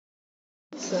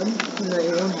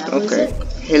Okay,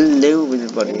 hello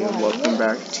everybody and welcome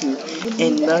back to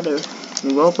another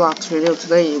Roblox video.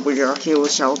 Today we are here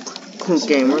with South Cool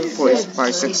Gamer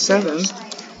 4567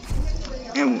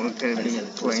 and we're gonna be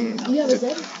playing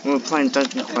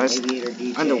Dungeon Quest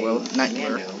Underworld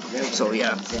Nightmare. So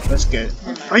yeah, let's get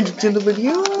right into the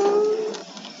video.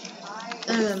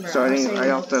 Starting right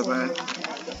off the bat.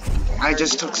 I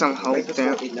just took some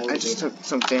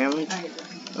damage,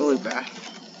 really bad.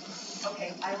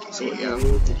 So yeah,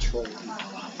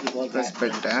 let's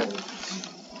break that.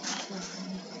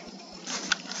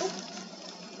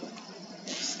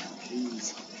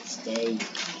 Please stay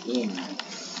in.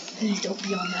 Please don't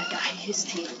be on that guy, his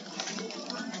team.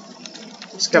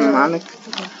 Demonic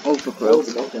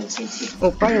overgrowth.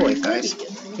 Oh, by the way, guys,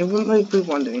 you might be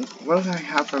wondering what I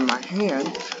have in my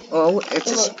hand. Oh,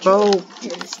 it's a bow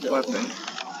weapon,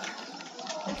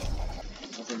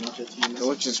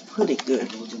 which is pretty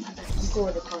good for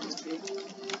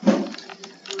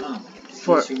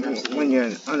when you're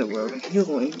in Underworld.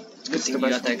 Usually, it's the best. You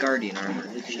got that guardian armor.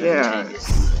 Yeah,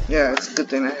 it's a good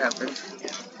thing I have it.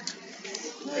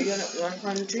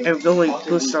 It really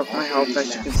boosts up my health,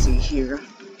 as you can see here.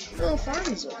 Oh,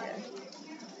 farm's okay.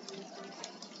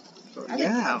 So,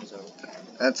 yeah,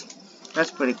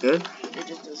 that's pretty good.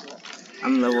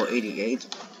 I'm level 88.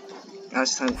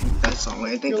 Last time I saw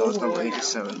me, I think I was level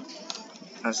 87.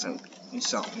 Last time you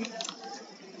saw me.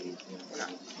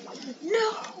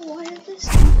 No, why did this?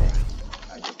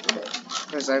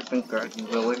 Because I've been grinding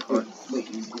really hard. Wait,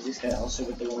 is this guy also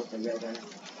with the one with the red eye?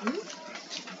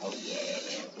 Oh yeah.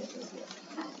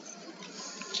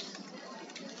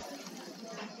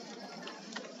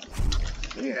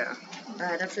 Yeah.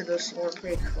 Alright, after this, we'll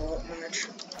play co-op match.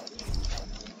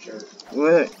 Sure.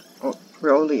 We're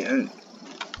only in.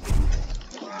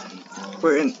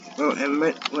 We're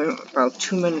about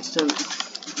 2 minutes in,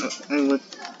 and we're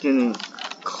getting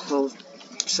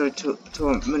closer to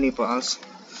a mini boss.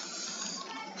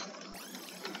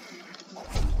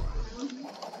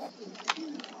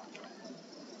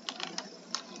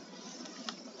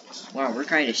 Wow, we're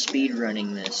kind of speed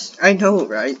running this. I know,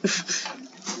 right?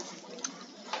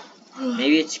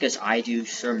 Maybe it's because I do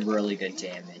some really good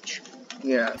damage.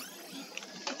 Yeah.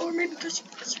 Or maybe because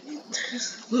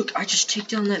Look, I just take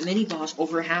down that mini boss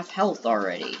over half health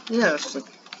already. Yeah, it's like,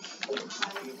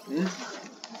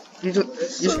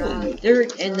 there,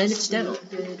 and then it's down.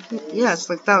 yeah, it's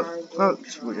like that.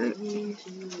 That's weird.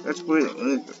 That's weird.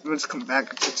 When it's come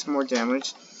back, it takes more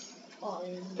damage.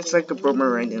 It's like a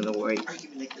boomerang in a way.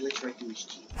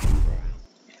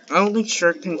 I don't think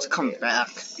shurikens come back.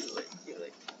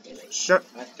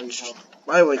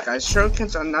 By the way, guys,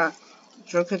 shurikens are not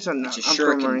It's a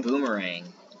shuriken boomerang.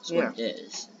 That's Yeah. what it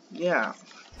is. Yeah,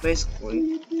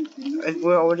 basically. And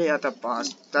we're already at the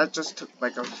boss. That just took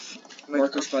like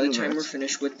Marcus, by the time we're minutes.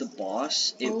 finished with the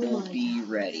boss, it will be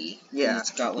ready. Yeah.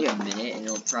 It's got like a minute, and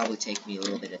it'll probably take me a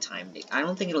little bit of time. I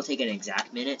don't think it'll take an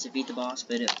exact minute to beat the boss,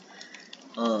 but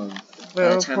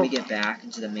by the time we get back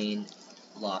into the main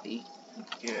lobby,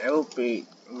 yeah, it'll be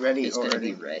ready. It's gonna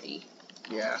be ready.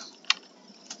 Yeah.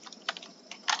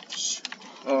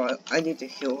 Oh, I need to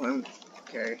heal him.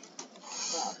 Okay.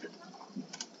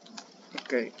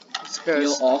 Okay. You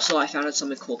know, also I found out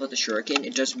something cool about the shuriken.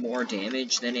 It does more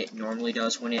damage than it normally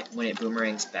does when it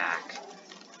boomerangs back.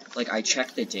 Like I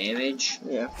checked the damage.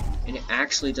 Yeah. And it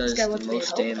actually does the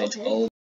most damage. Oh